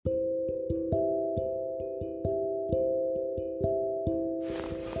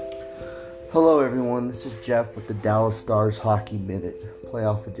Hello everyone, this is Jeff with the Dallas Stars Hockey Minute,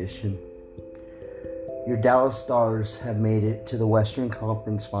 Playoff Edition. Your Dallas Stars have made it to the Western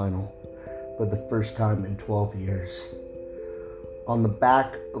Conference Final for the first time in 12 years. On the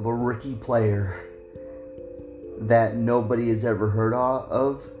back of a rookie player that nobody has ever heard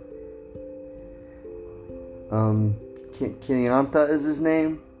of. Kinianta is his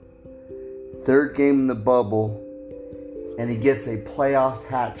name. Third game in the bubble. And he gets a playoff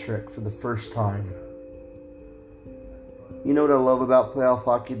hat trick for the first time. You know what I love about playoff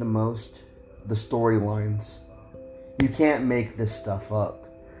hockey the most? The storylines. You can't make this stuff up.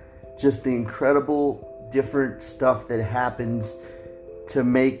 Just the incredible different stuff that happens to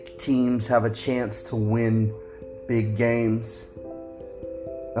make teams have a chance to win big games.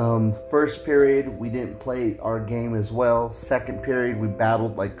 First period, we didn't play our game as well. Second period, we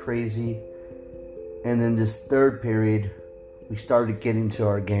battled like crazy. And then this third period, we started getting to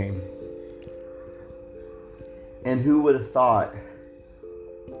our game. And who would have thought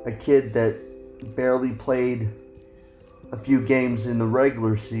a kid that barely played a few games in the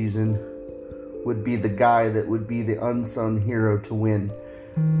regular season would be the guy that would be the unsung hero to win.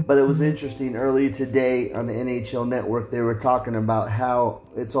 But it was interesting. Earlier today on the NHL Network, they were talking about how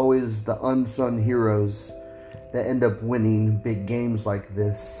it's always the unsung heroes that end up winning big games like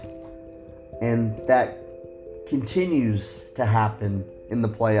this. And that continues to happen in the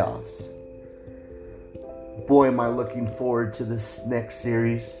playoffs. Boy, am I looking forward to this next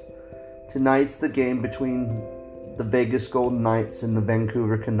series. Tonight's the game between the Vegas Golden Knights and the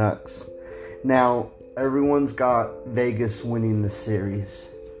Vancouver Canucks. Now, everyone's got Vegas winning the series.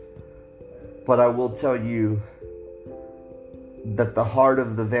 But I will tell you that the heart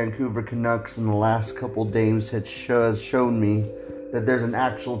of the Vancouver Canucks in the last couple games has shown me that there's an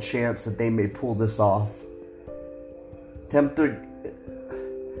actual chance that they may pull this off. Demko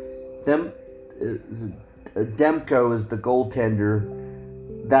is the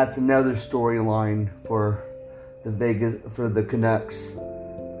goaltender. That's another storyline for the Canucks.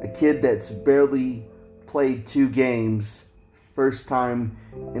 A kid that's barely played 2 games, first time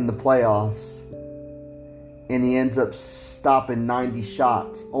in the playoffs, and he ends up stopping 90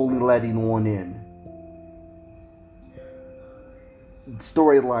 shots, only letting 1 in.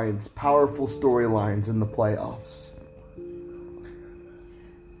 Storylines, powerful storylines in the playoffs.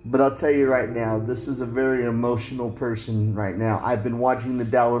 But I'll tell you right now, this is a very emotional person right now. I've been watching the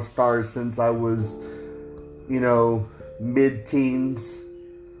Dallas Stars since I was, mid-teens,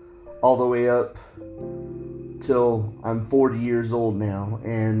 all the way up till I'm 40 years old now.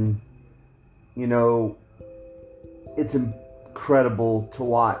 And, it's incredible to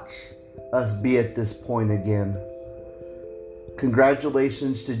watch us be at this point again.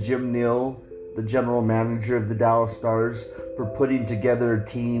 Congratulations to Jim Nill, the general manager of the Dallas Stars, for putting together a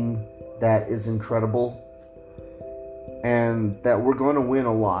team that is incredible and that we're going to win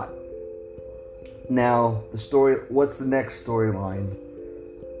a lot. Now, what's the next storyline?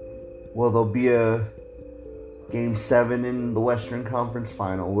 Well, there'll be a Game 7 in the Western Conference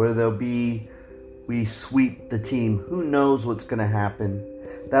Final where we sweep the team. Who knows what's going to happen?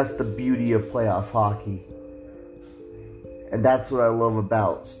 That's the beauty of playoff hockey. And that's what I love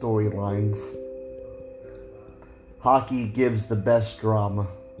about storylines. Hockey gives the best drama.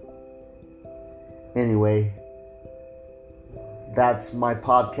 Anyway, that's my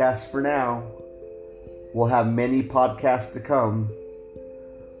podcast for now. We'll have many podcasts to come.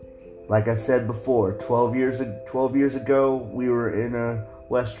 Like I said before, 12 years ago, we were in a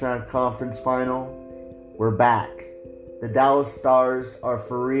Western Conference Final. We're back. The Dallas Stars are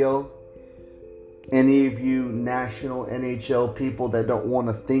for real. Any of you national NHL people that don't want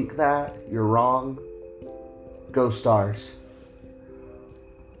to think that, you're wrong. Go Stars.